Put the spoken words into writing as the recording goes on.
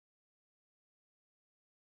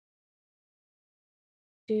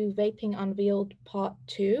to Vaping Unveiled Part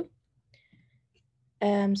 2.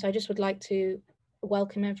 So I just would like to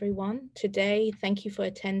welcome everyone today. Thank you for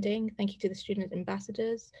attending. Thank you to the student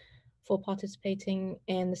ambassadors for participating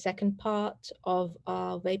in the second part of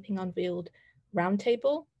our Vaping Unveiled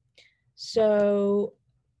Roundtable. So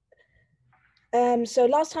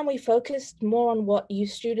last time we focused more on what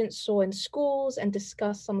youth students saw in schools and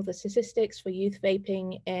discussed some of the statistics for youth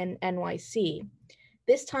vaping in NYC.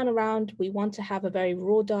 This time around, we want to have a very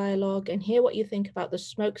raw dialogue and hear what you think about the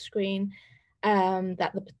smokescreen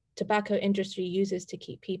that the tobacco industry uses to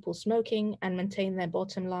keep people smoking and maintain their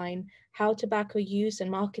bottom line, how tobacco use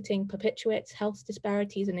and marketing perpetuates health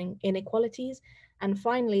disparities and inequalities. And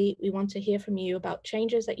finally, we want to hear from you about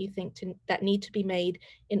changes that you think that need to be made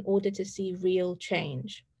in order to see real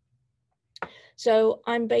change. So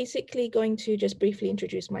I'm basically going to just briefly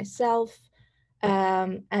introduce myself,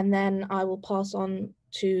 and then I will pass on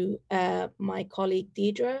to my colleague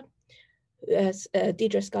Deidre,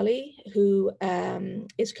 Deidre Sully, who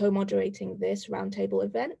is co-moderating this roundtable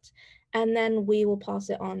event. And then we will pass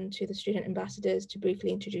it on to the student ambassadors to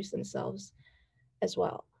briefly introduce themselves as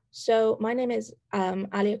well. So my name is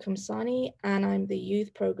Alia Komsany, and I'm the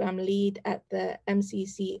youth program lead at the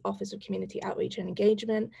MCC Office of Community Outreach and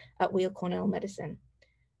Engagement at Weill Cornell Medicine.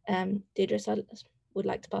 Deidre, I would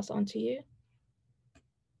like to pass on to you.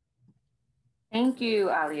 Thank you,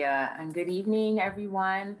 Alia, and good evening,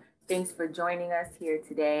 everyone. Thanks for joining us here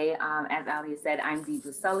today. As Alia said, I'm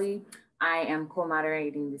Deidre Sully. I am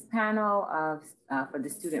co-moderating this panel for the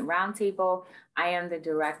Student Roundtable. I am the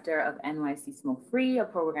director of NYC Smoke Free, a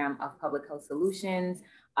program of public health solutions,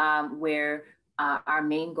 where our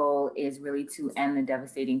main goal is really to end the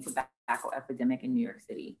devastating tobacco epidemic in New York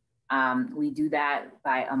City. We do that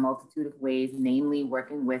by a multitude of ways, namely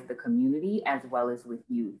working with the community as well as with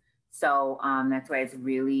youth. So that's why it's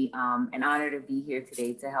really an honor to be here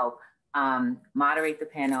today to help moderate the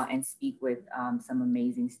panel and speak with some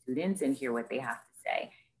amazing students and hear what they have to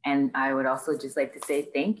say. And I would also just like to say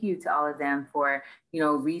thank you to all of them for,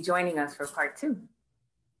 rejoining us for part 2.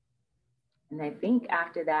 And I think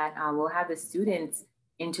after that, we'll have the students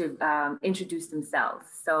introduce themselves.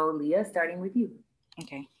 So Leah, starting with you.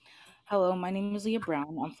 Okay. Hello, my name is Leah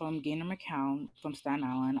Brown. I'm from Gaynor McCown from Staten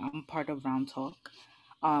Island. I'm part of Round Talk.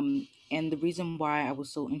 And the reason why I was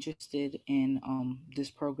so interested in this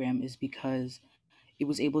program is because it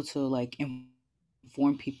was able to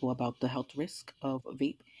inform people about the health risk of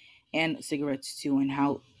vape and cigarettes too, and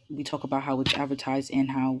how we talk about how it's advertised and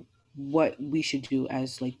what we should do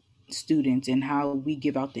as students and how we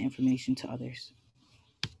give out the information to others.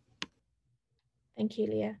 Thank you,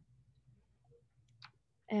 Leah.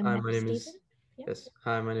 Hi, my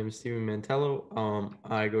name is Stephen Mantello.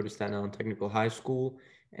 I go to Staten Island Technical High School,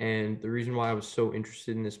 and the reason why I was so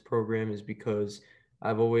interested in this program is because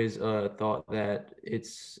I've always thought that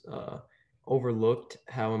it's overlooked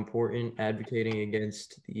how important advocating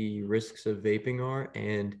against the risks of vaping are.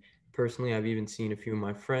 And personally, I've even seen a few of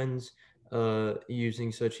my friends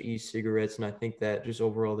using such e-cigarettes, and I think that just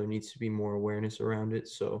overall there needs to be more awareness around it.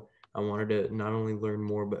 So I wanted to not only learn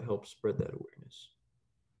more, but help spread that awareness.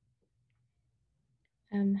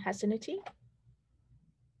 Hasanuti.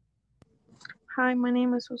 Hi, my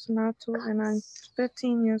name is Husanato, and I'm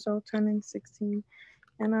 15 years old, turning 16,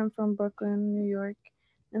 and I'm from Brooklyn, New York.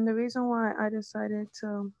 And the reason why I decided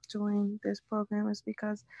to join this program is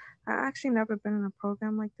because I actually never been in a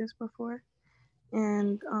program like this before.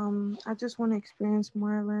 And I just want to experience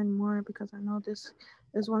more, learn more, because I know this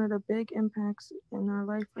is one of the big impacts in our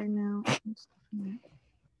life right now. And stuff like that.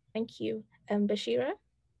 Thank you. Bashira?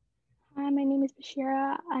 Hi, my name is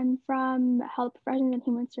Bashira. I'm from Health Professions and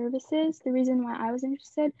Human Services. The reason why I was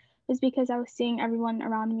interested was because I was seeing everyone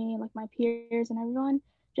around me, like my peers and everyone,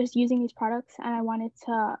 just using these products, and I wanted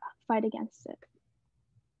to fight against it.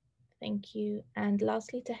 Thank you. And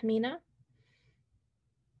lastly, Tahmina.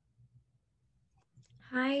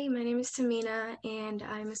 Hi, my name is Tamina, and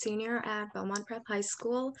I'm a senior at Belmont Prep High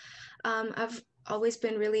School. I've always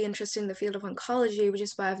been really interested in the field of oncology, which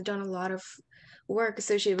is why I've done a lot of work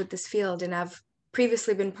associated with this field, and I've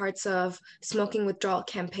previously been parts of smoking withdrawal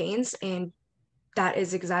campaigns, and that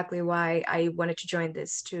is exactly why I wanted to join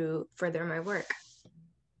this to further my work.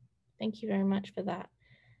 Thank you very much for that.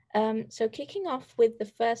 So kicking off with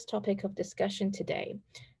the first topic of discussion today.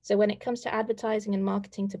 So when it comes to advertising and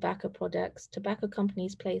marketing tobacco products, tobacco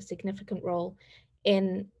companies play a significant role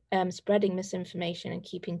in spreading misinformation and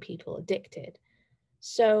keeping people addicted.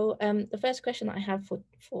 So the first question that I have for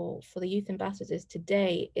the youth ambassadors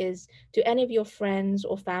today is, do any of your friends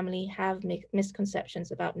or family have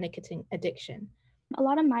misconceptions about nicotine addiction? A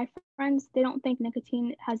lot of my friends, they don't think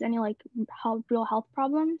nicotine has any like real health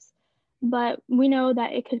problems, but we know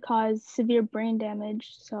that it could cause severe brain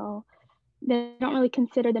damage. So they don't really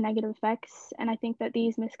consider the negative effects. And I think that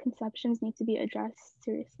these misconceptions need to be addressed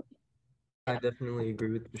seriously. I definitely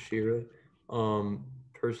agree with Bashira.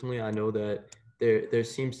 Personally, I know that there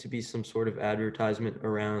seems to be some sort of advertisement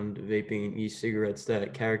around vaping and e-cigarettes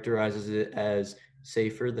that characterizes it as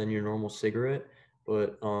safer than your normal cigarette,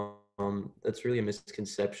 but that's really a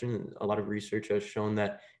misconception. A lot of research has shown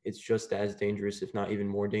that it's just as dangerous, if not even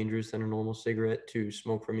more dangerous than a normal cigarette to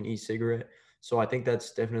smoke from an e-cigarette. So I think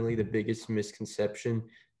that's definitely the biggest misconception,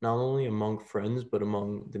 not only among friends, but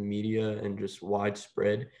among the media and just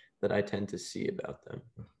widespread that I tend to see about them.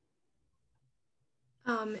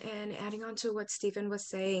 And adding on to what Stephen was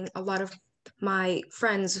saying, a lot of my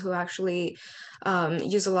friends who actually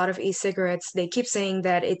use a lot of e-cigarettes, they keep saying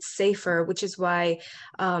that it's safer, which is why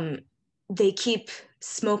they keep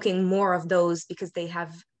smoking more of those because they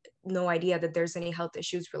have no idea that there's any health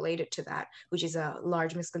issues related to that, which is a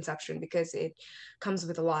large misconception because it comes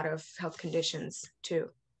with a lot of health conditions too.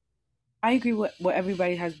 I agree with what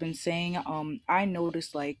everybody has been saying. I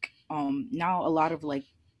noticed like now a lot of like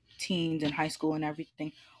teens in high school and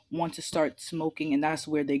everything want to start smoking, and that's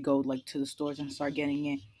where they go like to the stores and start getting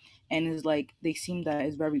it. And it's like they seem that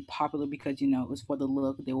it's very popular because it's for the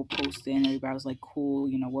look. They will post it, and everybody was like,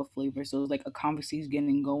 "Cool, what flavor?" So it's like a conversation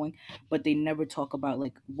getting going, but they never talk about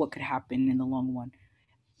like what could happen in the long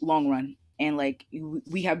run. And like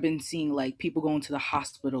we have been seeing like people going to the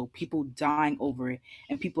hospital, people dying over it,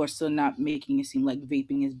 and people are still not making it seem like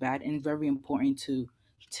vaping is bad. And it's very important to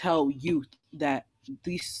tell youth that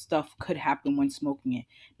these stuff could happen when smoking it,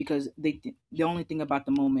 because they only think about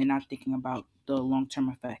the moment, not thinking about the long-term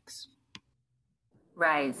effects.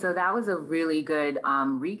 Right. So that was a really good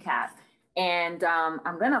recap. And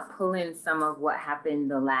I'm going to pull in some of what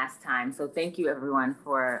happened the last time. So thank you, everyone,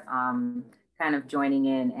 for kind of joining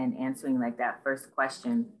in and answering like that first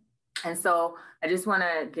question. And so I just want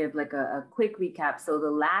to give like a quick recap. So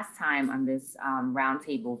the last time on this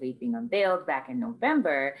Roundtable Vaping Unveiled back in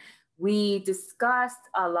November, we discussed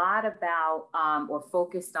a lot about or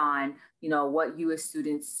focused on, what you as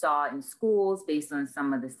students saw in schools based on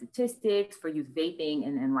some of the statistics for youth vaping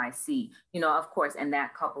in NYC, of course, and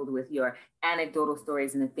that coupled with your anecdotal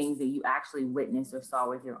stories and the things that you actually witnessed or saw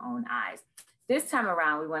with your own eyes. This time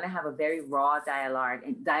around, we want to have a very raw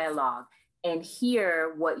dialogue and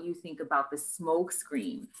hear what you think about the smoke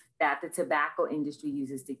screen that the tobacco industry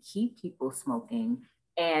uses to keep people smoking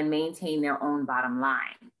and maintain their own bottom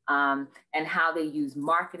line, and how they use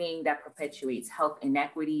marketing that perpetuates health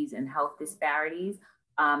inequities and health disparities.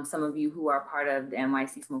 Some of you who are part of the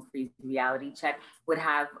NYC Smoke Free Reality Check would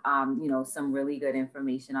have, some really good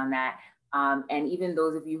information on that. And even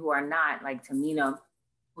those of you who are not, like Tamina,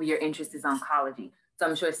 where your interest is oncology. So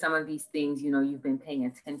I'm sure some of these things, you've been paying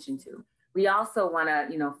attention to. We also want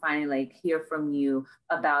to, finally hear from you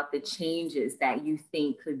about the changes that you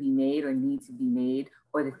think could be made or need to be made,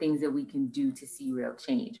 or the things that we can do to see real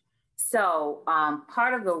change. So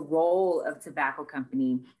part of the role of tobacco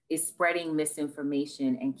company is spreading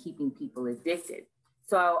misinformation and keeping people addicted.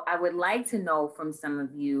 So I would like to know from some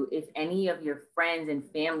of you if any of your friends and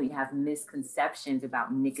family have misconceptions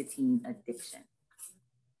about nicotine addiction.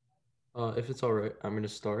 If it's all right, I'm going to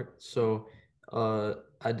start. So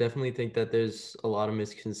I definitely think that there's a lot of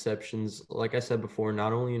misconceptions, like I said before,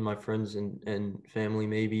 not only in my friends and family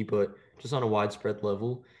maybe, but just on a widespread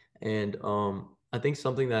level. And I think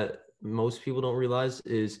something that most people don't realize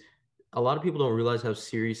is a lot of people don't realize how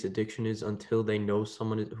serious addiction is until they know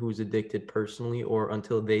someone who's addicted personally, or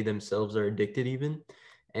until they themselves are addicted even.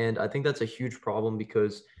 And I think that's a huge problem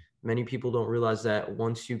because many people don't realize that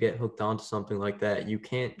once you get hooked onto something like that, you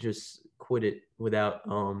can't just quit it without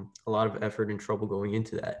a lot of effort and trouble going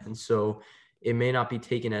into that. And so it may not be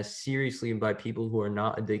taken as seriously by people who are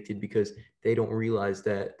not addicted because they don't realize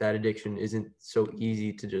that that addiction isn't so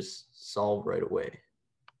easy to just solve right away.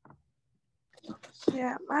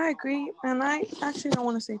 Yeah, I agree. And I actually don't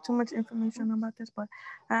want to say too much information about this, but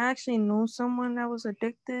I actually knew someone that was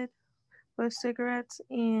addicted with cigarettes,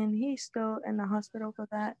 and he's still in the hospital for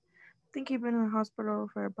that. I think he's been in the hospital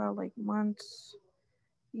for about like months,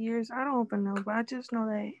 years. I don't even know, but I just know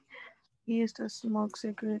that he used to smoke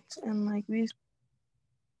cigarettes, and like we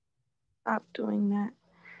stopped doing that,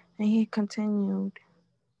 and he continued.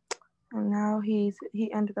 And now he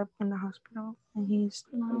ended up in the hospital, and he's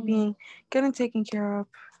getting taken care of,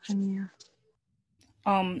 and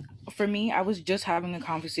yeah. For me, I was just having a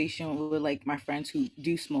conversation with like my friends who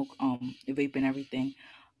do smoke vape and everything,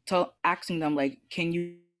 asking them like, can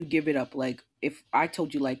you give it up. Like if I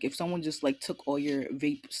told you, like if someone just like took all your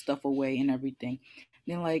vape stuff away and everything,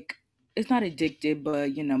 then like it's not addictive,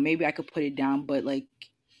 but you know, maybe I could put it down. But like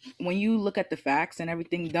when you look at the facts and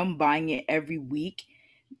everything, them buying it every week,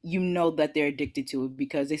 you know that they're addicted to it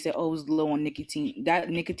because they say, oh, it's low on nicotine. That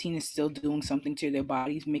nicotine is still doing something to their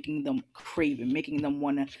bodies, making them crave it, making them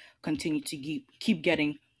want to continue to keep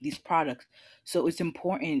getting these products. So it's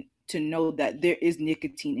important to know that there is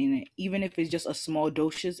nicotine in it, even if it's just a small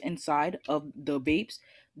doses inside of the vapes,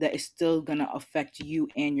 that is still gonna affect you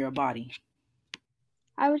and your body.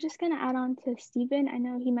 I was just going to add on to Stephen. I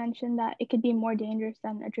know he mentioned that it could be more dangerous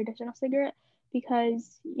than a traditional cigarette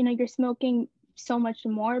because, you know, you're smoking so much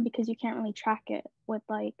more because you can't really track it with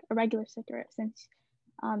like a regular cigarette since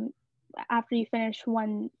after you finish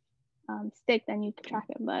one stick, then you can track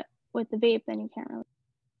it. But with the vape, then you can't really.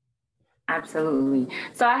 Absolutely.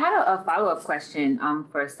 So I had a follow-up question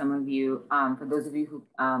for some of you, for those of you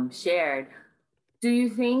who shared. Do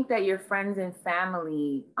you think that your friends and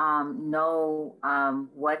family know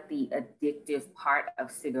what the addictive part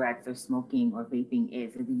of cigarettes or smoking or vaping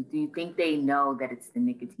is? Or do you think they know that it's the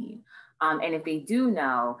nicotine? And if they do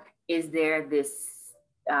know, is there this,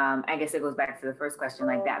 I guess it goes back to the first question,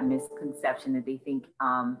 like that misconception that they think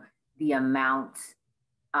the amount,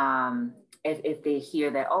 if they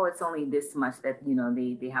hear that, oh, it's only this much, that, you know,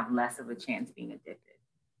 they have less of a chance being addicted?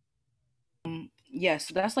 Yes,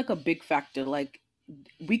 that's like a big factor. Like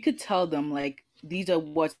we could tell them like these are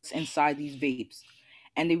what's inside these vapes,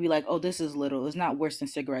 and they'd be like, oh, this is little, it's not worse than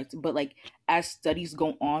cigarettes. But like as studies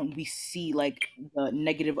go on, we see like the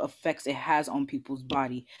negative effects it has on people's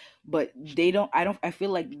body, but I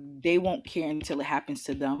feel like they won't care until it happens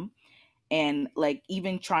to them. And like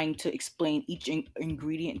even trying to explain each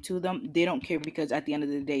ingredient to them, they don't care because at the end of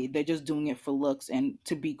the day they're just doing it for looks and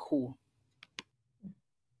to be cool.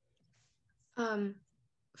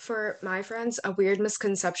 For my friends, a weird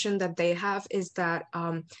misconception that they have is that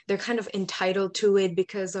they're kind of entitled to it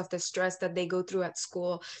because of the stress that they go through at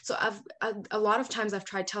school. So a lot of times I've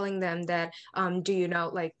tried telling them that, do you know,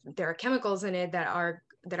 like there are chemicals in it that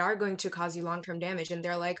are going to cause you long-term damage, and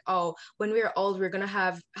they're like, oh, when we're old we're gonna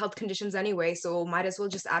have health conditions anyway, so might as well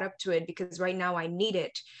just add up to it because right now I need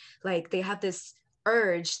it. Like they have this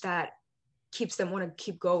urge that keeps them want to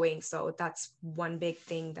keep going. So that's one big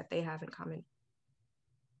thing that they have in common.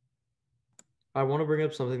 I want to bring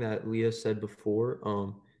up something that Leah said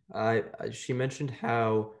before. She mentioned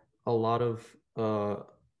how a lot of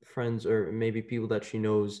friends or maybe people that she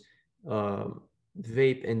knows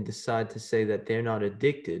vape and decide to say that they're not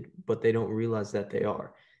addicted, but they don't realize that they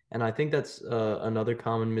are. And I think that's another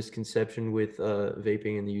common misconception with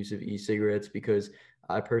vaping and the use of e-cigarettes, because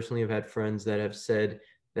I personally have had friends that have said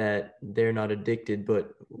that they're not addicted,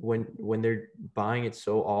 but when they're buying it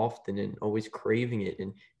so often and always craving it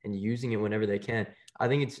and using it whenever they can, I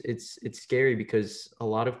think it's scary because a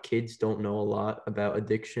lot of kids don't know a lot about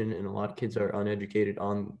addiction, and a lot of kids are uneducated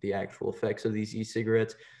on the actual effects of these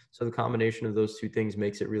e-cigarettes. So the combination of those two things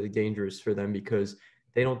makes it really dangerous for them because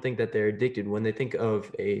they don't think that they're addicted. When they think of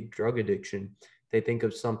a drug addiction, they think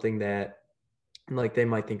of something that, like, they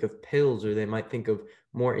might think of pills, or they might think of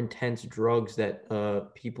more intense drugs that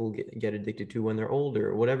people get addicted to when they're older,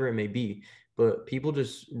 or whatever it may be. But people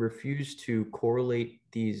just refuse to correlate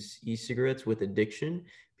these e-cigarettes with addiction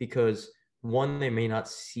because, one, they may not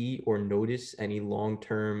see or notice any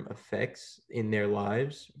long-term effects in their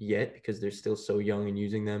lives yet because they're still so young and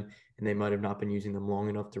using them, and they might have not been using them long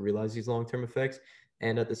enough to realize these long-term effects.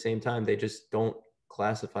 And at the same time, they just don't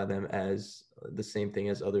classify them as the same thing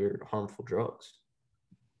as other harmful drugs.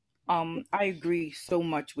 I agree so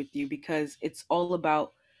much with you because it's all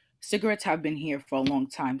about cigarettes have been here for a long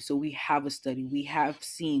time. So we have a study. We have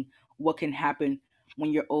seen what can happen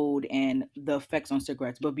when you're old and the effects on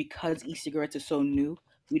cigarettes. But because e-cigarettes are so new,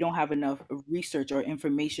 we don't have enough research or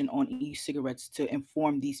information on e-cigarettes to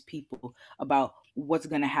inform these people about what's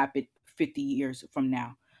going to happen 50 years from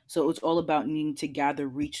now. So it's all about needing to gather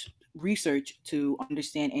research to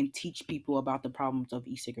understand and teach people about the problems of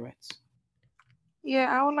e-cigarettes.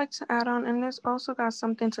 Yeah, I would like to add on, and this also got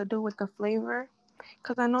something to do with the flavor,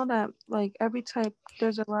 because I know that like every type,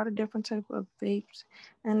 there's a lot of different type of vapes,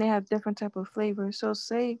 and they have different type of flavors. So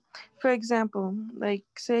say, for example,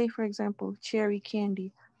 cherry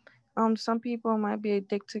candy. Some people might be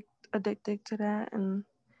addicted to that and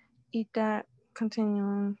eat that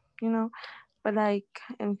continuing, But like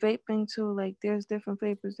in vaping too, like there's different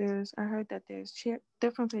flavors. I heard that there's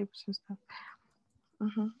different flavors and stuff.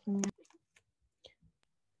 Yeah.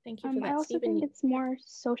 Thank you for that, I also Stephen. think it's more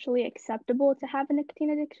socially acceptable to have a nicotine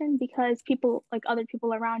addiction because people, like other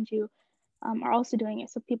people around you, are also doing it.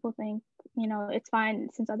 So people think you know, it's fine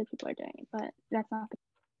since other people are doing it, but that's not the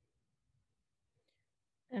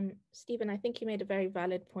Stephen, I think you made a very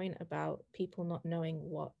valid point about people not knowing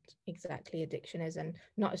what exactly addiction is and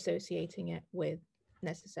not associating it with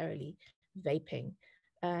necessarily vaping.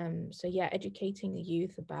 So yeah, educating the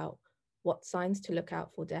youth about what signs to look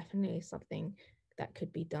out for definitely is something that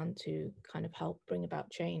could be done to kind of help bring about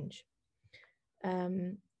change.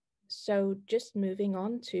 So just moving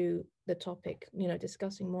on to the topic, you know,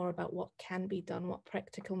 discussing more about what can be done, what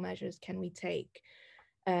practical measures can we take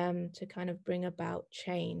to kind of bring about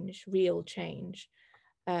change, real change,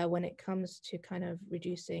 when it comes to kind of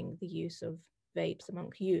reducing the use of vapes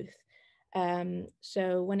among youth.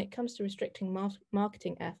 So when it comes to restricting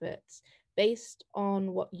marketing efforts, based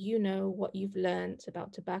on what you know, what you've learned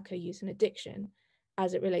about tobacco use and addiction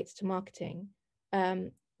as it relates to marketing,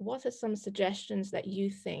 what are some suggestions that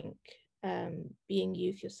you think, being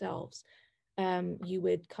youth yourselves, you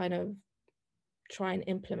would kind of try and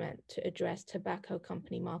implement to address tobacco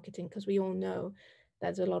company marketing? Because we all know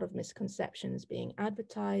there's a lot of misconceptions being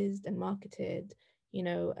advertised and marketed, you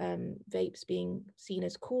know, vapes being seen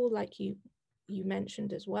as cool, like you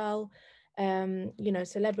mentioned as well, you know,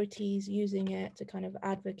 celebrities using it to kind of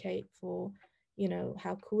advocate for, you know,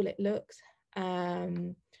 how cool it looks.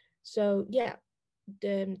 So yeah,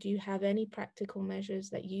 do you have any practical measures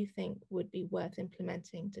that you think would be worth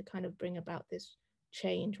implementing to kind of bring about this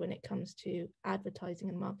change when it comes to advertising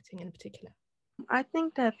and marketing in particular? I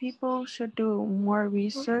think that people should do more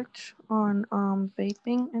research on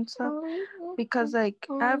vaping and stuff, because like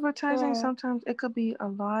advertising, sometimes it could be a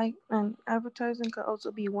lie, and advertising could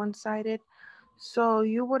also be one-sided. So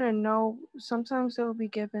you wouldn't know. Sometimes they'll be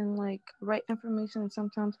given like right information, and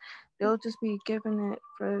sometimes they'll just be given it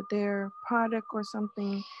for their product or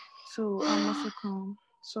something to what's it called?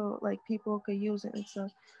 So like people could use it and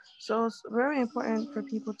stuff. So it's very important for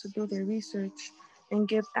people to do their research and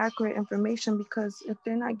give accurate information, because if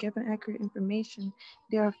they're not given accurate information,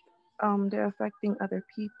 they're affecting other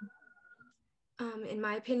people. In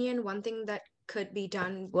my opinion, one thing that could be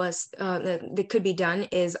done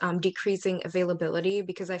is decreasing availability,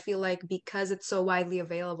 because I feel like because it's so widely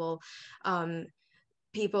available,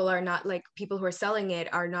 people are not, like, people who are selling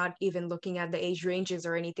it are not even looking at the age ranges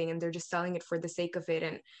or anything, and they're just selling it for the sake of it,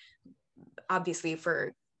 and obviously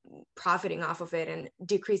for profiting off of it. And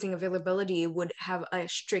decreasing availability would have a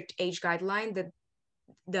strict age guideline that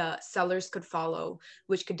the sellers could follow,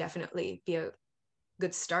 which could definitely be a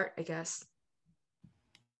good start, I guess.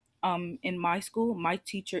 In my school, my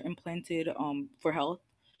teacher implanted for health,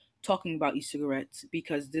 talking about e-cigarettes,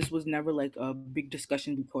 because this was never like a big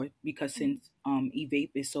discussion before, because since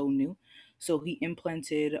e-vape is so new. So he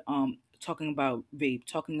implanted talking about vape,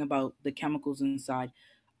 talking about the chemicals inside,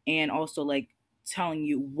 and also like telling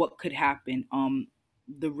you what could happen,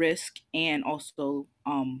 the risk, and also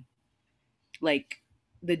like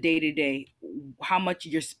the day to day, how much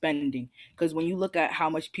you're spending. Because when you look at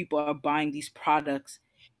how much people are buying these products,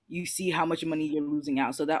 you see how much money you're losing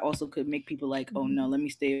out. So that also could make people like, oh no, let me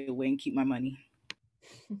stay away and keep my money.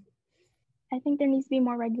 I think there needs to be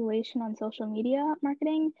more regulation on social media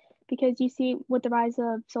marketing, because you see with the rise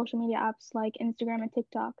of social media apps like Instagram and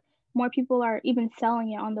TikTok, more people are even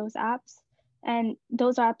selling it on those apps. And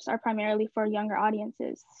those apps are primarily for younger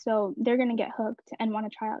audiences. So they're going to get hooked and want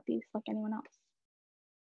to try out these like anyone else.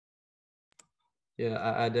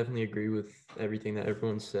 Yeah, I definitely agree with everything that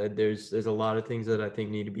everyone said. There's a lot of things that I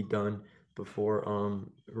think need to be done before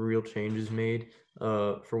real change is made.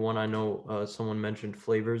 For one, I know someone mentioned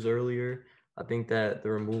flavors earlier. I think that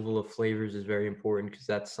the removal of flavors is very important, because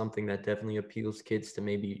that's something that definitely appeals kids to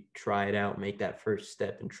maybe try it out, make that first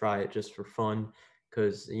step and try it just for fun,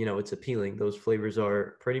 because you know it's appealing. Those flavors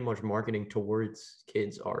are pretty much marketing towards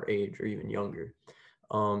kids our age or even younger.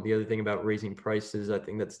 The other thing about raising prices, I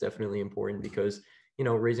think that's definitely important, because, you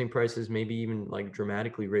know, raising prices, maybe even like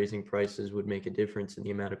dramatically raising prices, would make a difference in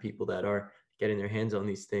the amount of people that are getting their hands on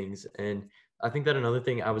these things. And I think that another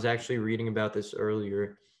thing, I was actually reading about this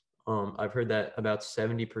earlier. I've heard that about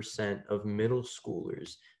 70% of middle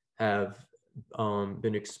schoolers have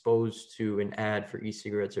been exposed to an ad for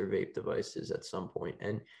e-cigarettes or vape devices at some point.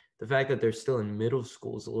 And the fact that they're still in middle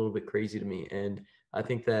school is a little bit crazy to me. And I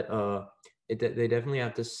think that they definitely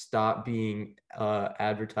have to stop being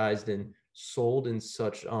advertised and sold in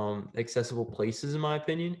such accessible places, in my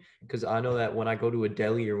opinion, because I know that when I go to a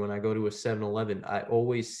deli or when I go to a 7-Eleven, I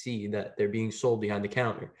always see that they're being sold behind the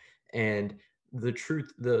counter. And the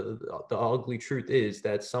ugly truth is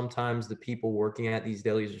that sometimes the people working at these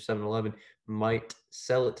delis or 7-Eleven might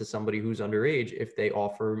sell it to somebody who's underage if they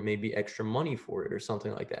offer maybe extra money for it or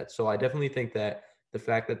something like that. So I definitely think that the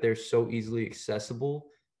fact that they're so easily accessible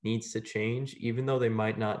needs to change, even though they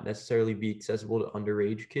might not necessarily be accessible to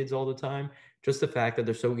underage kids all the time. Just the fact that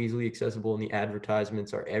they're so easily accessible and the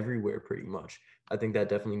advertisements are everywhere pretty much. I think that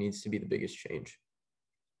definitely needs to be the biggest change.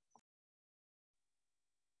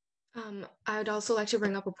 I would also like to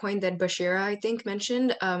bring up a point that Bashira, I think,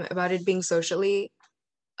 mentioned about it being socially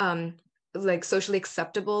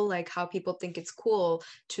acceptable, like how people think it's cool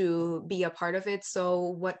to be a part of it.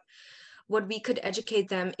 So what we could educate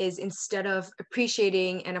them is, instead of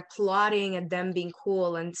appreciating and applauding at them being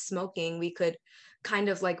cool and smoking, we could kind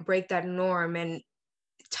of like break that norm and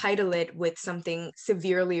title it with something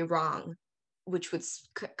severely wrong, which would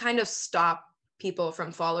kind of stop people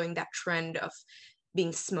from following that trend of being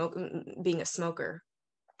a smoker.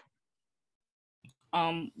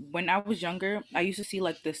 When I was younger, I used to see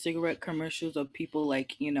like the cigarette commercials of people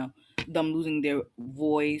like, you know, them losing their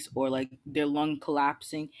voice or like their lung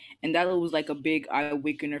collapsing, and that was like a big eye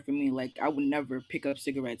awakener for me. Like I would never pick up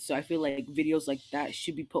cigarettes. So I feel like videos like that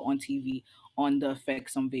should be put on TV on the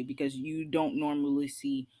effects on vape, because you don't normally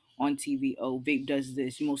see on TV, oh, vape does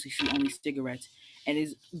this. You mostly see only cigarettes. And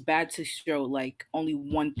it's bad to show like only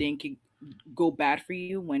one thing can go bad for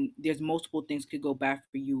you when there's multiple things could go bad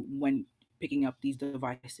for you when picking up these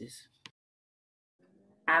devices.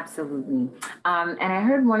 Absolutely. And I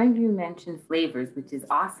heard one of you mention flavors, which is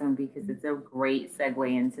awesome because it's a great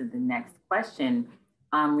segue into the next question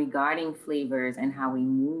regarding flavors and how we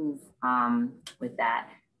move with that.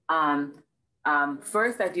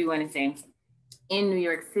 First, I do want to say, in New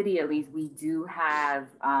York City, at least, we do have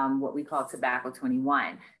what we call Tobacco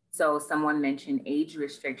 21. So someone mentioned age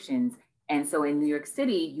restrictions. And so in New York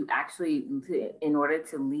City, you actually, in order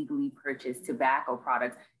to legally purchase tobacco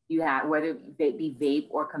products, you have, whether they be vape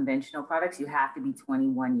or conventional products, you have to be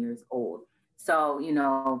 21 years old. So, you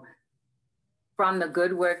know, from the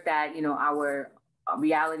good work that, you know, our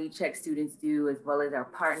reality check students do, as well as our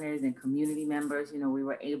partners and community members, you know, we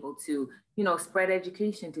were able to, you know, spread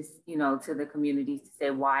education to, you know, to the communities to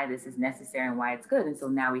say why this is necessary and why it's good. And so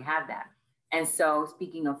now we have that. And so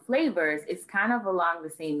speaking of flavors, it's kind of along the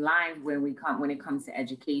same lines when it comes to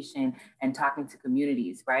education and talking to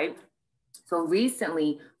communities, right? So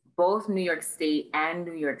recently, both New York State and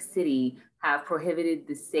New York City have prohibited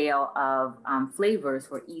the sale of flavors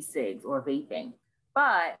for e-cigs or vaping,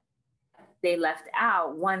 but they left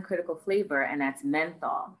out one critical flavor, and that's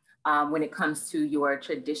menthol, when it comes to your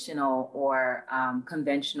traditional or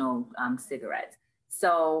conventional cigarettes.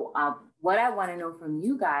 So what I want to know from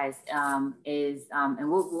you guys is,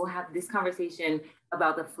 and we'll have this conversation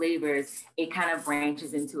about the flavors. It kind of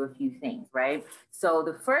branches into a few things, right? So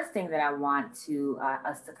the first thing that I want to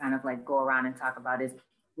us to kind of like go around and talk about is,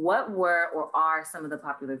 what were or are some of the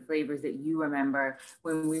popular flavors that you remember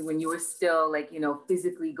when you were still, like, you know,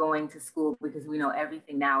 physically going to school, because we know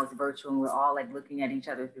everything now is virtual and we're all like looking at each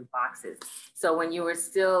other through boxes. So when you were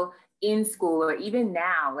still in school, or even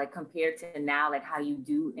now, like compared to now, like how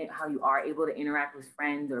you are able to interact with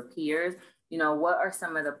friends or peers, you know, what are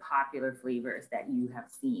some of the popular flavors that you have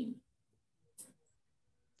seen?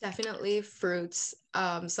 Definitely fruits.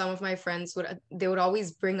 Some of my friends would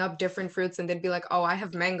always bring up different fruits, and they'd be like, oh, I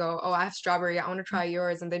have mango. Oh, I have strawberry. I want to try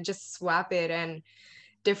yours. And they'd just swap it, and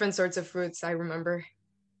different sorts of fruits, I remember.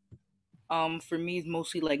 For me, it's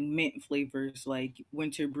mostly like mint flavors, like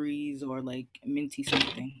winter breeze or like minty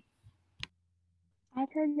something.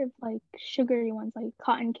 I've heard of like sugary ones like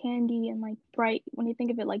cotton candy and like bright, when you think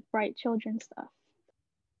of it, like bright children stuff.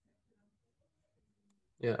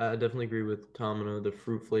 Yeah, I definitely agree with Tamina. The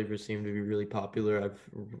fruit flavors seem to be really popular. I've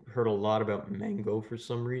heard a lot about mango for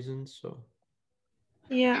some reason, so.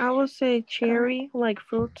 Yeah, I would say cherry, like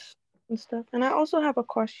fruits and stuff. And I also have a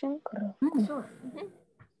question. Sure.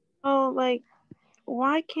 Oh, like,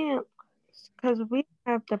 why can't, because we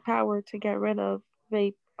have the power to get rid of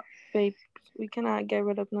vape. We cannot get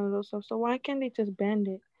rid of none of those stuff. So why can't they just ban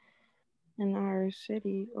it in our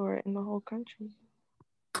city or in the whole country?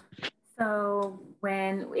 So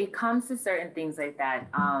when it comes to certain things like that,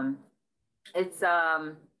 it's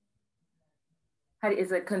like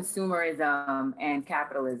consumerism and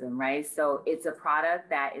capitalism, right? So it's a product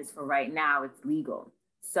that is, for right now, it's legal.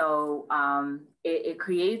 So it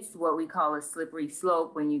creates what we call a slippery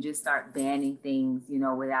slope when you just start banning things, you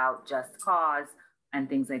know, without just cause and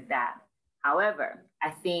things like that. However, I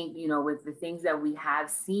think, you know, with the things that we have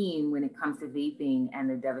seen when it comes to vaping and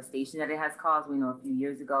the devastation that it has caused, we know a few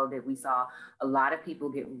years ago that we saw a lot of people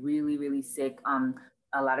get really, really sick.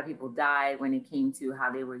 A lot of people died when it came to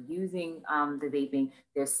how they were using the vaping.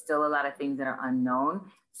 There's still a lot of things that are unknown.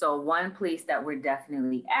 So one place that we're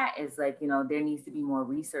definitely at is, like, you know, there needs to be more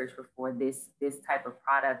research before this type of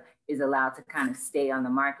product is allowed to kind of stay on the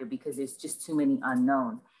market, because there's just too many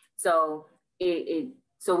unknowns. So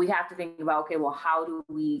so we have to think about, okay, well, how do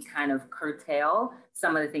we kind of curtail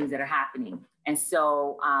some of the things that are happening? And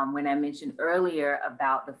so when I mentioned earlier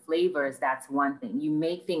about the flavors, that's one thing. You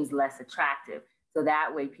make things less attractive. So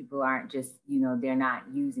that way people aren't just, they're not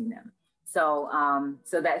using them. So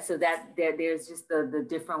there's just the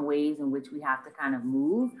different ways in which we have to kind of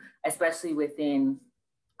move, especially within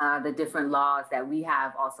the different laws that we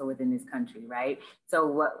have also within this country, right?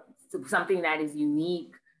 So something that is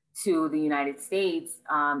unique to the United States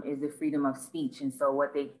is the freedom of speech. And so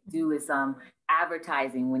what they do is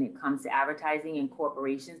advertising, when it comes to advertising in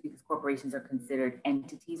corporations, because corporations are considered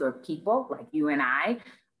entities or people like you and I,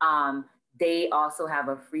 they also have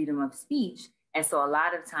a freedom of speech. And so a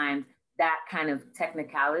lot of times that kind of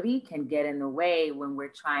technicality can get in the way when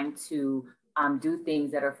we're trying to do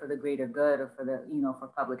things that are for the greater good or for the, for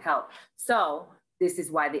public health. So this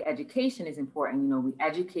is why the education is important. We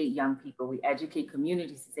educate young people, we educate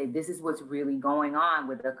communities to say, this is what's really going on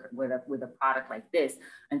with a product like this,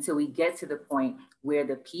 until we get to the point where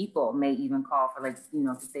the people may even call for to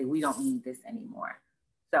say, we don't need this anymore.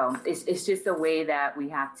 So it's just a way that we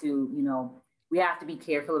have to, we have to be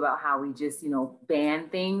careful about how we just, ban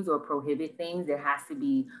things or prohibit things. There has to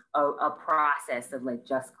be a process of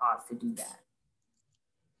just cause to do that.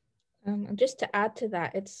 And just to add to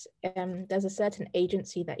that, it's there's a certain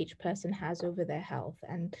agency that each person has over their health,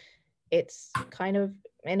 and it's kind of,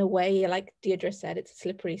 in a way, like Deidre said, it's a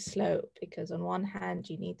slippery slope, because on one hand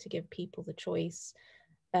you need to give people the choice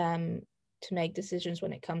to make decisions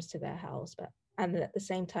when it comes to their health, and at the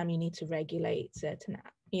same time you need to regulate certain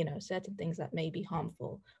things that may be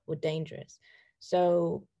harmful or dangerous.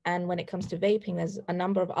 So, and when it comes to vaping, there's a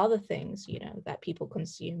number of other things that people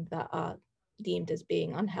consume that are deemed as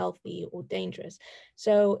being unhealthy or dangerous.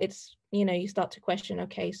 So it's, you start to question,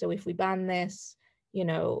 okay, so if we ban this,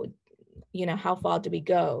 how far do we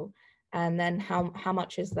go? And then how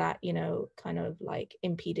much is that, kind of like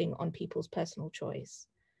impeding on people's personal choice?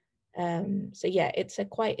 So yeah, it's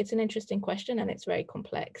an interesting question, and it's very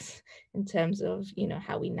complex in terms of,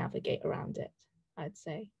 how we navigate around it, I'd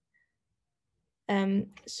say.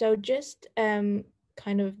 So just kind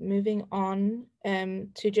of moving on to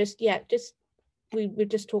we've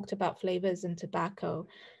just talked about flavors and tobacco,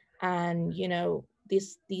 and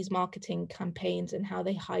these marketing campaigns and how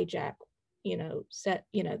they hijack the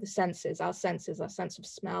senses, our sense of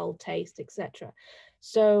smell, taste, etc.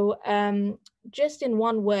 So just in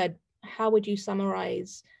one word, how would you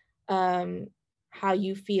summarize how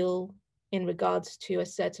you feel in regards to a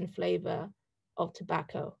certain flavor of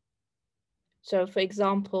tobacco? So for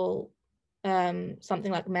example,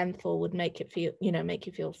 something like menthol would make it feel, make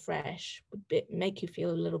you feel fresh, make you feel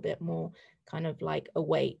a little bit more kind of like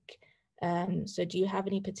awake. So do you have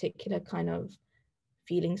any particular kind of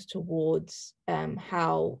feelings towards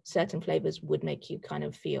how certain flavors would make you kind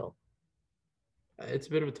of feel? It's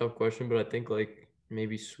a bit of a tough question, but I think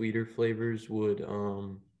maybe sweeter flavors would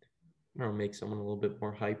make someone a little bit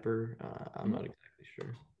more hyper. I'm not exactly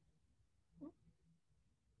sure.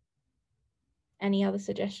 Any other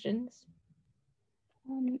suggestions?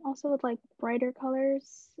 Also with brighter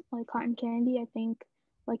colors, like cotton candy, I think,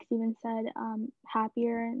 like Steven said,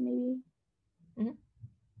 happier maybe. Mm-hmm.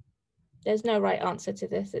 There's no right answer to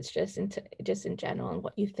this. It's just in general, and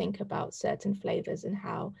what you think about certain flavors and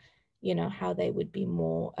how, how they would be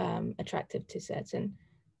more attractive to certain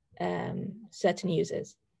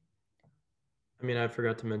users. I mean, I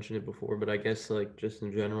forgot to mention it before, but I guess just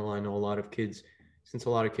in general, I know a lot of kids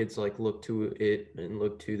look to it and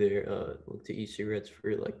look to their look to e-cigarettes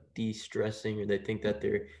for de-stressing, or they think that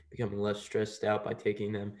they're becoming less stressed out by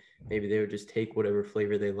taking them. Maybe they would just take whatever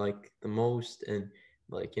flavor they like the most, and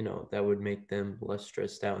that would make them less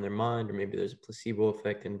stressed out in their mind, or maybe there's a placebo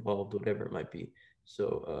effect involved, whatever it might be.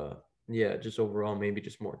 So yeah, just overall maybe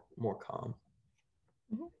just more calm.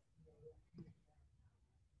 Mm-hmm.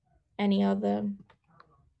 Any other?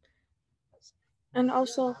 And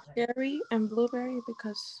also berry and blueberry,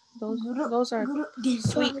 because those are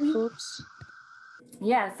sweet fruits.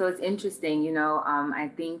 Yeah, so it's interesting,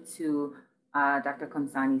 I think to Dr.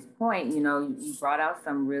 Komsany's point, you brought out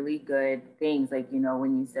some really good things,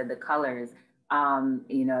 when you said the colors,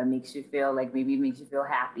 it makes you feel maybe it makes you feel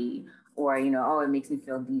happy, or, it makes me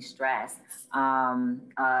feel de-stressed.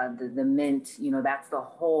 The mint, that's the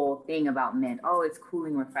whole thing about mint. Oh, it's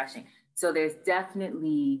cooling, refreshing. So there's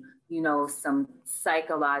definitely, some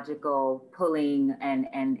psychological pulling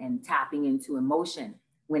and tapping into emotion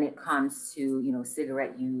when it comes to,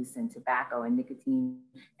 cigarette use and tobacco and nicotine.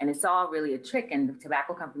 And it's all really a trick. And the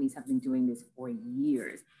tobacco companies have been doing this for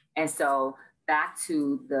years. And so back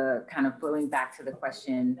to the kind of pulling back to the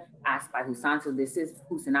question asked by Husanato, this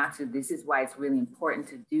is why it's really important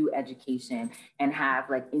to do education and have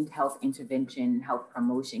like health intervention, health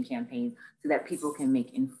promotion campaigns so that people can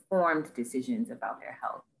make informed decisions about their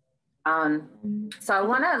health. So I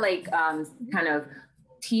want to like kind of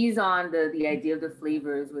tease on the idea of the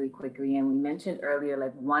flavors really quickly. And we mentioned earlier,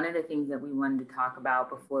 like one of the things that we wanted to talk about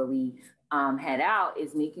before we head out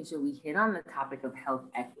is making sure we hit on the topic of health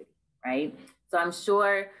equity, right? So I'm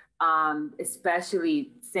sure,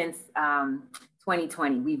 especially since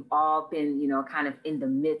 2020, we've all been, you know, kind of in the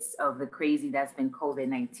midst of the crazy that's been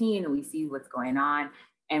COVID-19, and we see what's going on.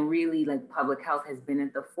 And really, like, public health has been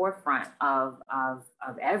at the forefront of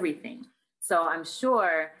everything. So I'm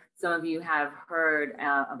sure some of you have heard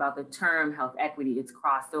about the term health equity. It's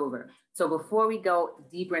crossed over. So before we go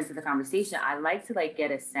deeper into the conversation, I'd like to like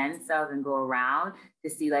get a sense of and go around to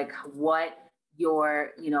see like what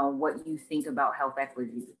your, you know, what you think about health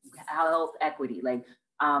equity. Like,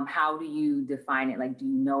 how do you define it? Like, do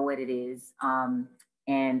you know what it is?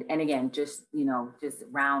 And again, just, you know, just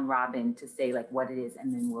round robin to say like what it is,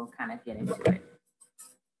 and then we'll kind of get into it.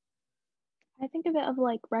 I think of it of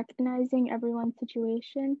like recognizing everyone's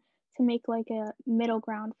situation to make like a middle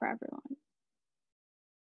ground for everyone.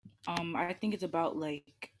 I think it's about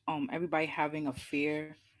like everybody having a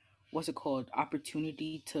fair, what's it called,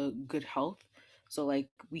 opportunity to good health. So like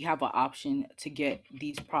we have an option to get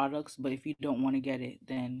these products, but if you don't want to get it,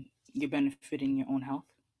 then you're benefiting your own health.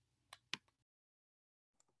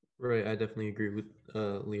 Right, I definitely agree with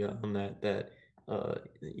Leah on that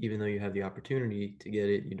even though you have the opportunity to get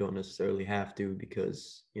it, you don't necessarily have to,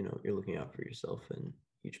 because, you know, you're looking out for yourself and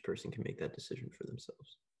each person can make that decision for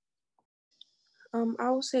themselves. I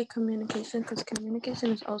will say communication, because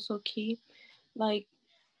communication is also key. Like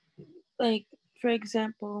for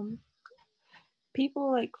example,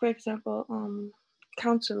 people like, for example,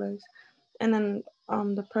 counselors, and then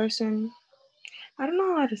the person, I don't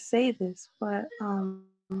know how to say this, but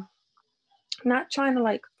not trying to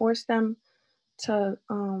like force them to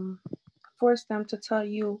tell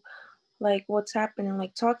you like what's happening.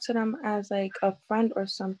 Like, talk to them as like a friend or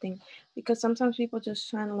something, because sometimes people just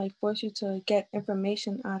trying to like force you to get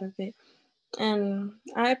information out of it. And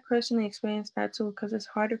I personally experienced that too, because it's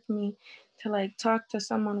harder for me to like talk to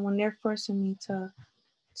someone when they're forcing me to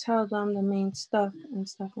tell them the main stuff and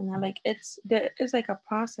stuff. And that, like, it's like a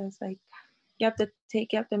process. Like, you have to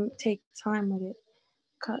take time with it.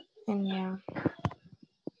 And yeah.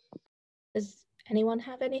 Does anyone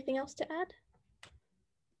have anything else to add?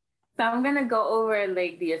 So I'm going to go over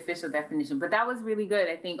like the official definition, but that was really good.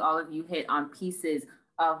 I think all of you hit on pieces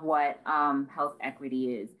of what health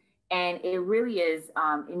equity is. And it really is,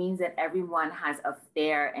 it means that everyone has a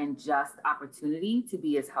fair and just opportunity to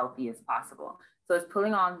be as healthy as possible. So it's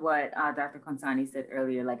pulling on what Dr. Komsany said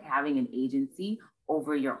earlier, like having an agency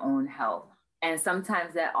over your own health. And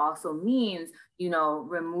sometimes that also means, you know,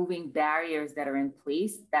 removing barriers that are in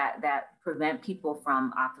place that prevent people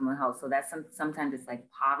from optimal health. So that's sometimes it's like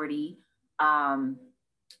poverty,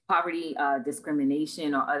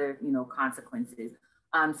 discrimination, or other, you know, consequences.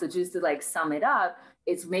 So just to like sum it up,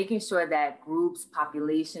 it's making sure that groups,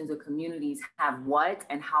 populations, or communities have what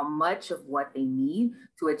and how much of what they need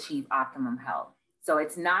to achieve optimum health. So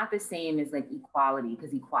it's not the same as like equality,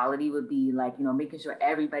 because equality would be like, you know, making sure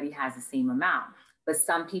everybody has the same amount, but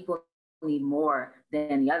some people need more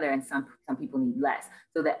than the other, and some people need less.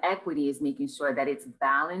 So the equity is making sure that it's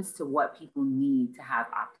balanced to what people need to have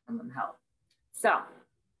optimum health. So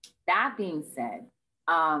that being said,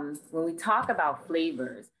 when we talk about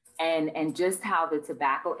flavors and just how the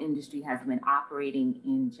tobacco industry has been operating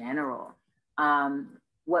in general,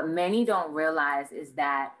 what many don't realize is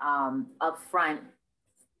that upfront,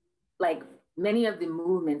 like many of the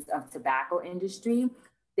movements of tobacco industry,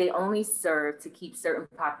 they only serve to keep certain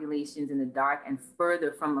populations in the dark and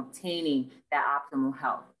further from obtaining that optimal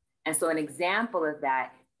health. And so an example of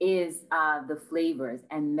that is the flavors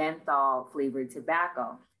and menthol flavored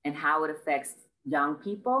tobacco and how it affects young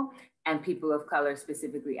people and people of color,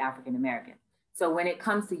 specifically African American. So when it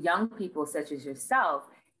comes to young people such as yourself,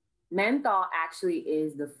 menthol actually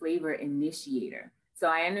is the flavor initiator. So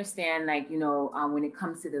I understand, like, you know, when it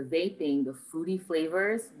comes to the vaping, the fruity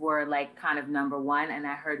flavors were like kind of number one. And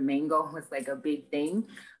I heard mango was like a big thing.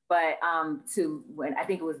 But when I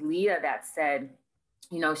think it was Leah that said,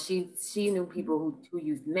 you know, she knew people who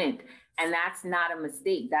used mint. And that's not a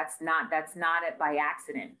mistake. That's not it by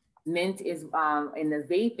accident. Mint is in the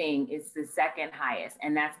vaping, it's the second highest.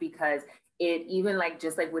 And that's because it even like,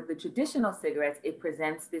 just like with the traditional cigarettes, it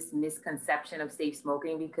presents this misconception of safe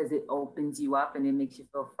smoking because it opens you up and it makes you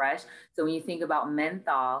feel fresh. So when you think about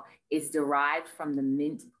menthol, it's derived from the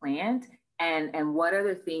mint plant. And what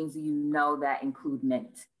other things do you know that include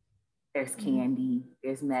mint? There's candy,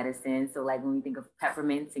 there's medicine. So like when we think of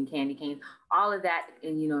peppermints and candy canes, all of that,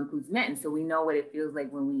 and includes mint. And so we know what it feels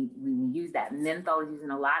like when we use that. Menthol is used in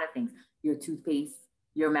a lot of things, your toothpaste,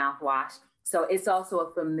 your mouthwash. So it's also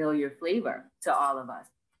a familiar flavor to all of us.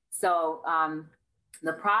 So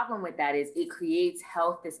the problem with that is it creates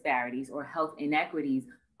health disparities or health inequities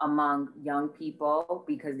among young people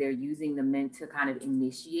because they're using the mint to kind of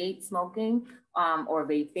initiate smoking or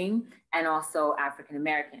vaping, and also African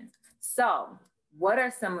Americans. So what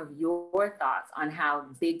are some of your thoughts on how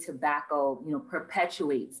big tobacco,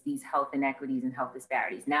 perpetuates these health inequities and health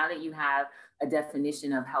disparities? Now that you have a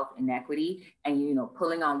definition of health inequity and,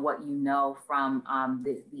 pulling on what you know from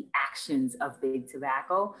the actions of big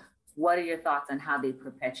tobacco, what are your thoughts on how they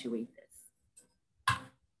perpetuate this?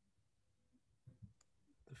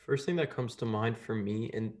 The first thing that comes to mind for me,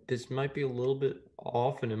 and this might be a little bit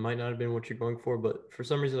off and it might not have been what you're going for, but for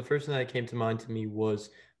some reason, the first thing that came to mind to me was,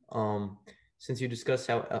 since you discussed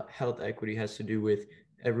how health equity has to do with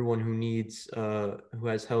everyone who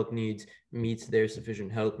has health needs meets their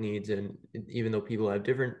sufficient health needs, and even though people have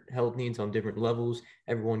different health needs on different levels,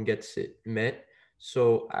 everyone gets it met.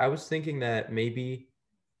 So I was thinking that maybe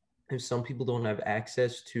if some people don't have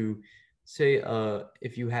access to, say,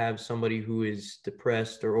 if you have somebody who is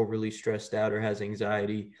depressed or overly stressed out or has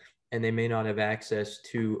anxiety, and they may not have access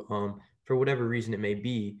to, for whatever reason it may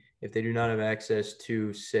be, if they do not have access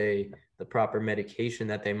to, say, the proper medication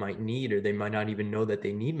that they might need, or they might not even know that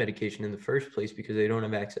they need medication in the first place because they don't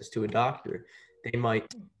have access to a doctor, they might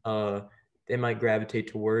gravitate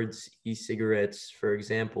towards e-cigarettes, for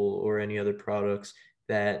example, or any other products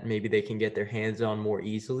that maybe they can get their hands on more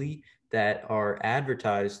easily, that are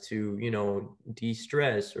advertised to,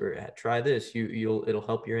 de-stress, or try this, it'll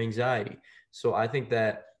help your anxiety. So I think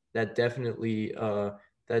that definitely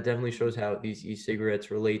shows how these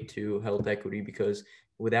e-cigarettes relate to health equity, because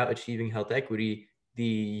without achieving health equity, the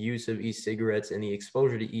use of e-cigarettes and the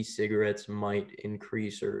exposure to e-cigarettes might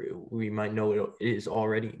increase, or we might know it is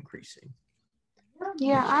already increasing.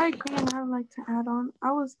 Yeah, I agree, and I'd like to add on.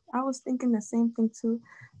 I was thinking the same thing too.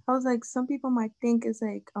 I was like, some people might think it's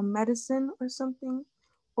like a medicine or something,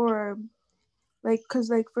 or like, cause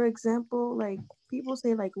like for example, like people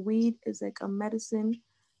say like weed is like a medicine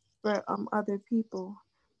for other people,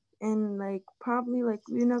 and like probably like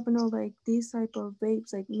you never know, like these type of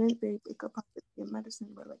vapes, like mint vape, it could probably be a medicine,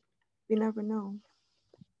 but like you never know.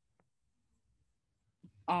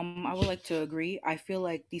 I would like to agree. I feel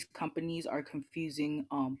like these companies are confusing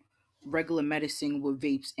regular medicine with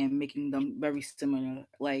vapes and making them very similar.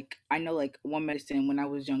 Like I know like one medicine when I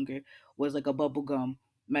was younger was like a bubble gum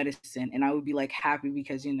medicine, and I would be like happy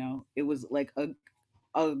because it was like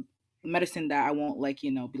a medicine that I won't like,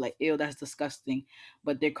 be like, ew, that's disgusting.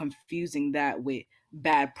 But they're confusing that with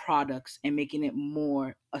bad products and making it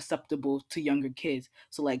more acceptable to younger kids.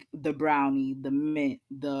 So like the brownie, the mint,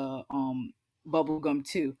 the bubblegum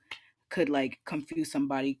too could like confuse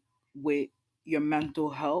somebody with your mental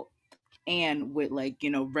health and with like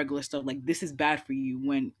regular stuff, like this is bad for you,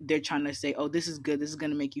 when they're trying to say, oh, this is good, this is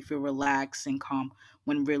going to make you feel relaxed and calm,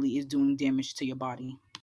 when really is doing damage to your body.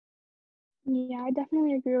 Yeah, I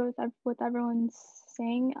definitely agree with everyone's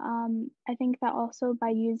saying. I think that also by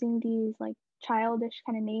using these like childish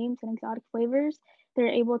kind of names and exotic flavors, they're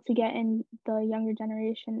able to get in the younger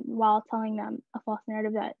generation while telling them a false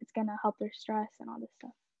narrative that it's gonna help their stress and all this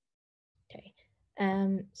stuff. Okay.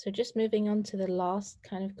 So just moving on to the last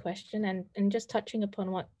kind of question, and just touching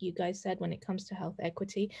upon what you guys said when it comes to health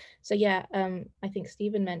equity. So yeah, I think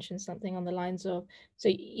Stephen mentioned something on the lines of, so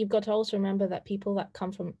you've got to also remember that people that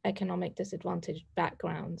come from economic disadvantaged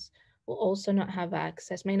backgrounds will also not have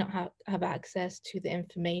access, may not have access to the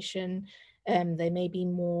information. They may be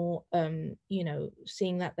more,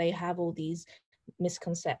 seeing that they have all these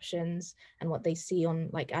misconceptions and what they see on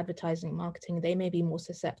like advertising and marketing, they may be more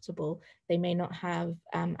susceptible. They may not have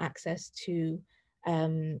access to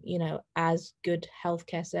as good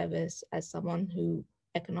healthcare service as someone who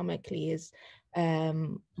economically is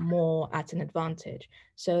more at an advantage.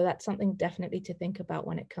 So that's something definitely to think about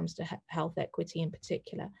when it comes to health equity in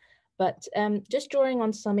particular. But just drawing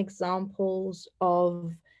on some examples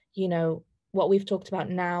of what we've talked about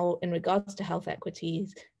now in regards to health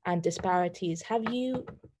equities and disparities,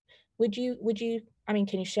 would you I mean,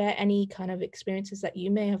 can you share any kind of experiences that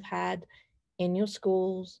you may have had in your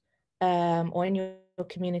schools or in your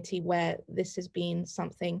community where this has been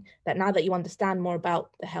something that, now that you understand more about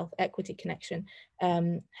the health equity connection,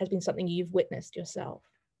 has been something you've witnessed yourself?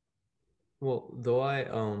 Well, though I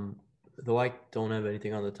don't have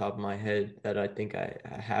anything on the top of my head that I think I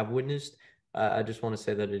have witnessed, I just want to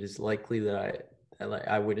say that it is likely that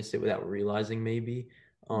I witnessed it without realizing. Maybe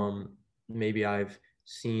I've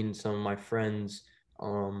seen some of my friends,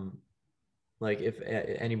 like if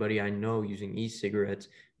anybody I know using e-cigarettes,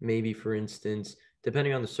 maybe for instance,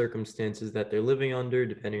 depending on the circumstances that they're living under,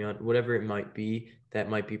 depending on whatever it might be that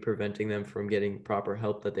might be preventing them from getting proper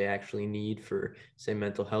help that they actually need for, say,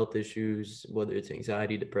 mental health issues, whether it's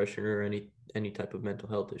anxiety, depression, or any type of mental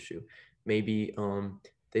health issue. Maybe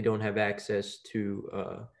they don't have access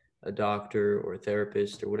to a doctor or a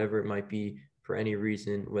therapist or whatever it might be for any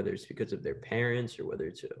reason, whether it's because of their parents or whether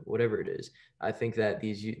it's whatever it is. I think that the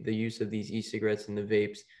use of these e-cigarettes and the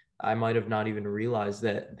vapes, I might have not even realized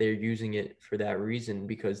that they're using it for that reason,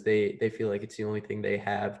 because they feel like it's the only thing they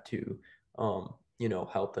have to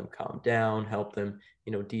help them calm down, help them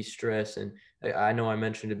de-stress. And I know I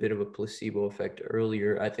mentioned a bit of a placebo effect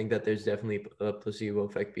earlier. I think that there's definitely a placebo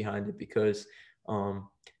effect behind it, because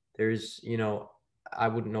there's I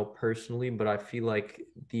wouldn't know personally, but I feel like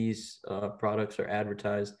these products are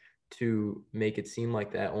advertised to make it seem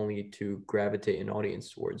like that, only to gravitate an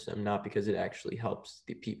audience towards them, not because it actually helps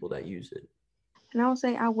the people that use it. And I would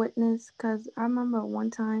say I witnessed, because I remember one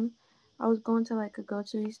time I was going to like a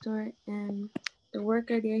grocery store, and the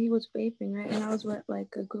worker there, he was vaping, right? And I was with like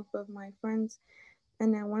a group of my friends,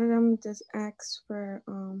 and then one of them just asked for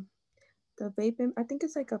the vaping. I think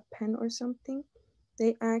it's like a pen or something.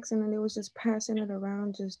 They asked, and then they was just passing it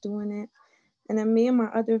around, just doing it. And then me and my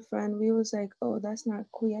other friend, we was like, oh, that's not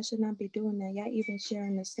cool. Y'all should not be doing that. Y'all even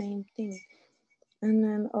sharing the same thing. And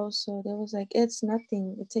then also there was like, it's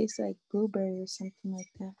nothing. It tastes like blueberry or something like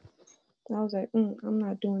that. And I was like, I'm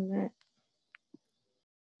not doing that.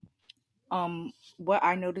 What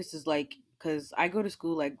I noticed is like, because I go to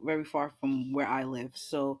school like very far from where I live,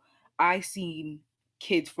 so I seen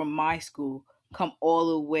kids from my school come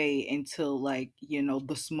all the way until like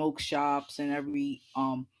the smoke shops and every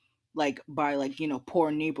like by like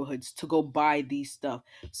poor neighborhoods to go buy these stuff.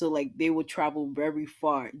 So like they would travel very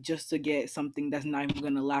far just to get something that's not even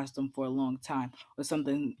gonna last them for a long time, or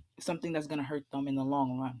something that's gonna hurt them in the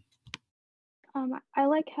long run. I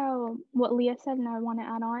like how what Leah said, and I want to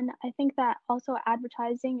add on. I think that also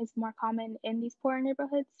advertising is more common in these poor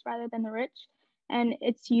neighborhoods rather than the rich, and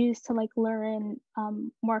it's used to like lure in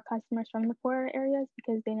more customers from the poorer areas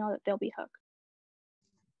because they know that they'll be hooked.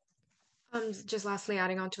 Just lastly,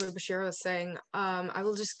 adding on to what Bashira was saying, I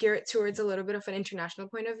will just gear it towards a little bit of an international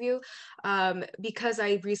point of view. Because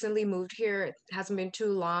I recently moved here, it hasn't been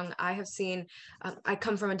too long. I have seen, I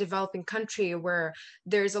come from a developing country where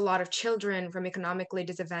there's a lot of children from economically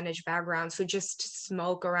disadvantaged backgrounds who just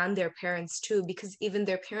smoke around their parents too, because even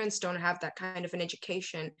their parents don't have that kind of an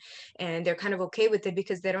education, and they're kind of okay with it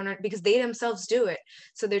because because they themselves do it.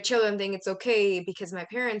 So their children think it's okay because my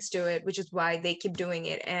parents do it, which is why they keep doing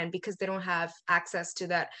it. And because they don't have access to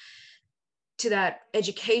that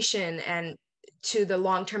education and to the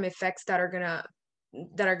long-term effects that are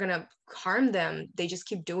gonna harm them, they just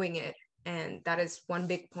keep doing it. And that is one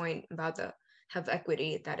big point about the health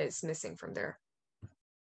equity that is missing from there.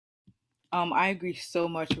 I agree so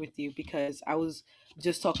much with you, because I was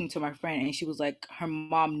just talking to my friend and she was like, her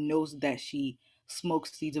mom knows that she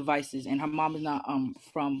smokes these devices, and her mom is not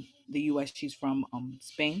from the US, she's from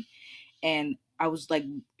Spain. And I was like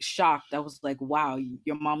shocked. I was like, wow,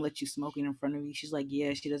 your mom let you smoking in front of me? She's like,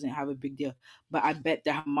 yeah, she doesn't have a big deal. But I bet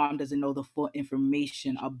that her mom doesn't know the full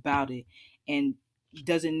information about it, and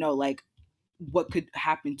doesn't know like what could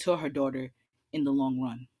happen to her daughter in the long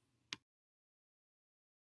run.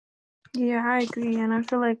 Yeah, I agree. And I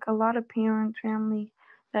feel like a lot of parents, family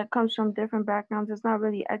that comes from different backgrounds is not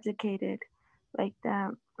really educated like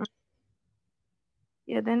that.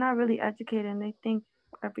 Yeah, they're not really educated, and they think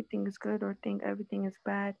everything is good or think everything is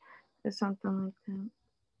bad or something like that.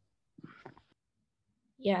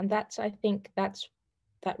 Yeah, and I think that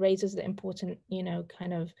raises the important,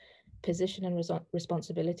 kind of position and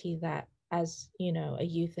responsibility that, as a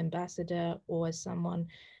youth ambassador or as someone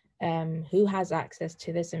who has access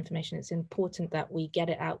to this information, it's important that we get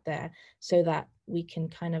it out there so that we can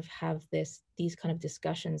kind of have these kind of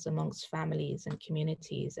discussions amongst families and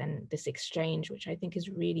communities, and this exchange, which I think is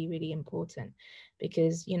really, really important,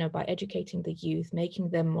 because by educating the youth, making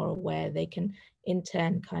them more aware, they can in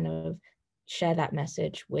turn kind of share that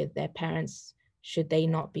message with their parents, should they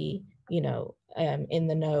not be in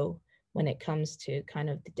the know when it comes to kind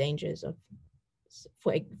of the dangers of,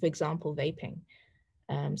 for example, vaping.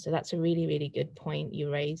 So that's a really, really good point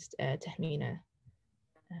you raised, Tahmina.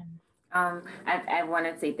 I want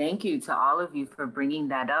to say thank you to all of you for bringing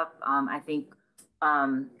that up. I think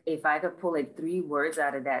if I could pull like 3 words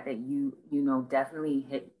out of that you know definitely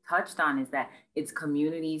touched on, is that it's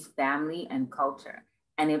communities, family, and culture,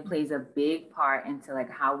 and it plays a big part into like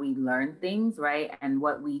how we learn things, right, and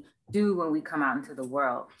what we do when we come out into the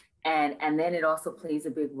world, and then it also plays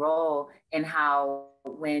a big role in how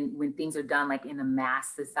when things are done like in a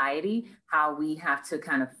mass society, how we have to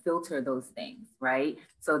kind of filter those things, right?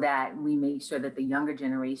 So that we make sure that the younger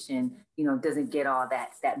generation, you know, doesn't get all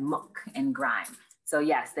that muck and grime. So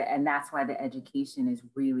yes, and that's why the education is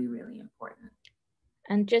really, really important.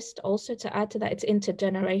 And just also to add to that, it's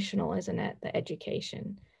intergenerational, isn't it, the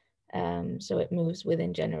education? So it moves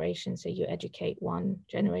within generations. So you educate one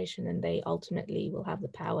generation and they ultimately will have the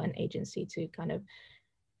power and agency to kind of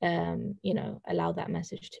you know, allow that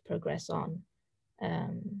message to progress on.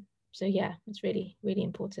 So yeah, it's really, really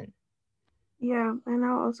important. Yeah, and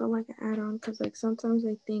I'll also like to add on, because like sometimes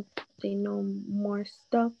they think they know more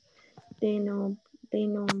stuff. They know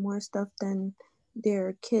more stuff than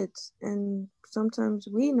their kids, and sometimes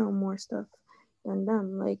we know more stuff than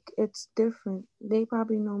them. Like it's different. They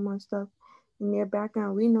probably know more stuff in their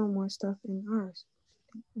background. We know more stuff in ours.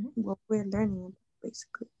 What we're learning,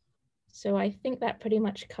 basically. So I think that pretty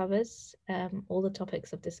much covers all the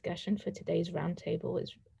topics of discussion for today's roundtable.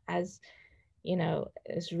 As you know,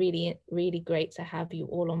 it's really, really great to have you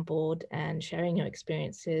all on board and sharing your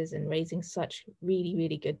experiences and raising such really,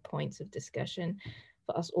 really good points of discussion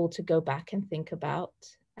for us all to go back and think about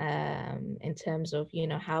in terms of, you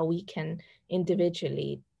know, how we can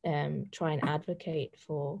individually try and advocate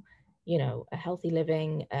for, you know, a healthy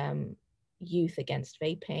living, youth against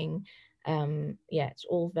vaping. Yeah, it's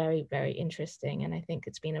all very, very interesting. And I think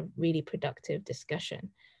it's been a really productive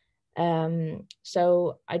discussion.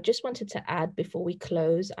 So I just wanted to add before we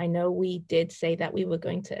close, I know we did say that we were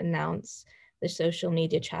going to announce the social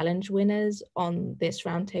media challenge winners on this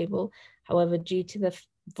roundtable. However, due to the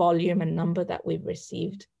volume and number that we've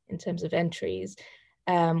received in terms of entries,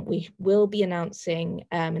 we will be announcing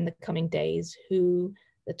in the coming days who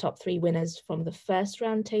the top 3 winners from the first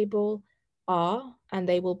roundtable are, and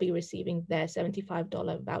they will be receiving their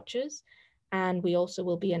 $75 vouchers. And we also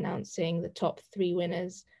will be announcing the top 3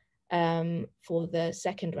 winners for the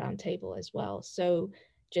second roundtable as well. So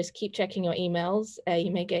just keep checking your emails.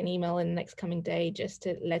 You may get an email in the next coming day just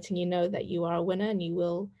to letting you know that you are a winner and you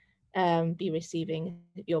will be receiving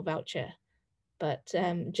your voucher. But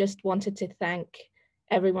just wanted to thank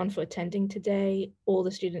everyone for attending today, all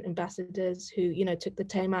the student ambassadors who, you know, took the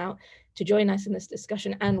time out to join us in this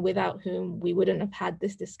discussion, and without whom we wouldn't have had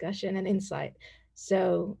this discussion and insight.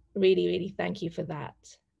 So really, really thank you for that.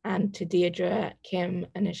 And to Deidre, Kim,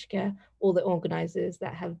 Anushka, all the organizers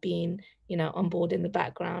that have been, you know, on board in the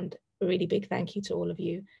background, a really big thank you to all of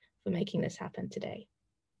you for making this happen today.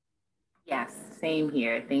 Yes, same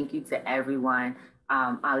here. Thank you to everyone.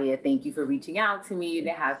 Alia, thank you for reaching out to me to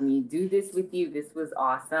have me do this with you. This was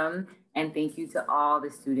awesome. And thank you to all the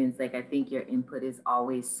students. Like, I think your input is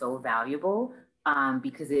always so valuable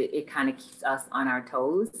because it kind of keeps us on our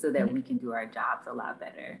toes so that we can do our jobs a lot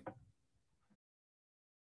better.